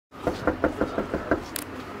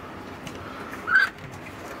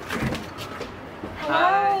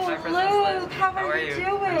you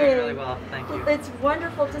doing? I'm doing really well, thank you. It's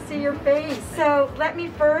wonderful to see your face. So let me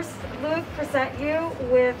first, Luke, present you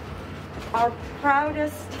with our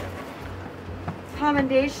proudest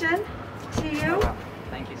commendation to you. Oh, wow.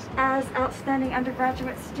 Thank you so much. As outstanding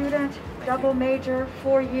undergraduate student, double major,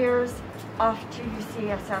 4 years, off to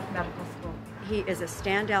UCSF Medical School. He is a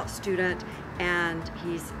standout student, and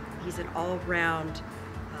he's an all-round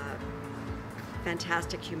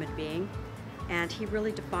fantastic human being, and he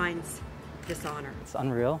really defines this honor. It's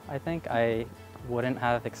unreal, I think. I wouldn't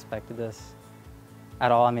have expected this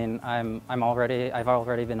at all. I mean, I've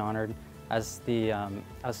already been honored as the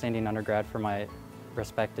outstanding undergrad for my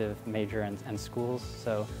respective major and schools,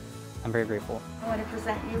 so I'm very grateful. I want to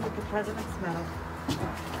present you with the President's Medal. Thank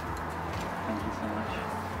you so much.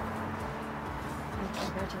 And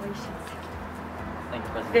congratulations. Thank you,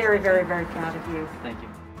 President. Very, very, very proud of you. Thank you.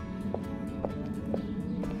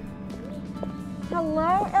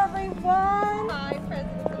 Hello, everyone. Hi,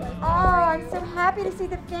 President. Oh, I'm so happy to see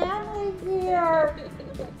the family here.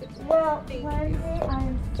 Well, Wendy,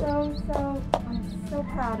 I'm so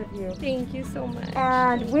proud of you. Thank you so much.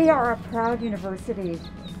 And we are a proud university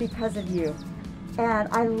because of you. And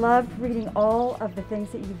I loved reading all of the things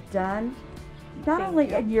that you've done, not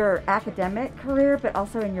only in your academic career, but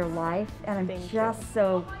also in your life. And I'm just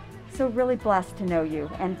so really blessed to know you,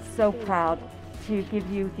 and so proud to give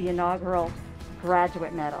you the inaugural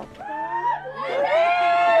graduate medal.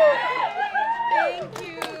 Thank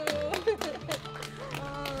you.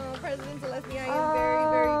 Oh, President Celeste, I am very,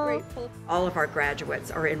 very grateful. All of our graduates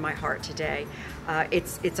are in my heart today.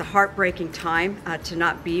 It's a heartbreaking time to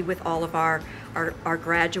not be with all of our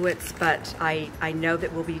graduates, but I know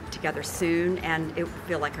that we'll be together soon, and it will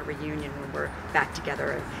feel like a reunion when we're back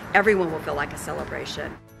together. Everyone will feel like a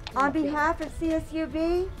celebration. On behalf of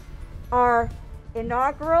CSUB, our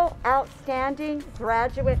inaugural outstanding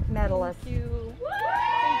graduate medalist. Thank you.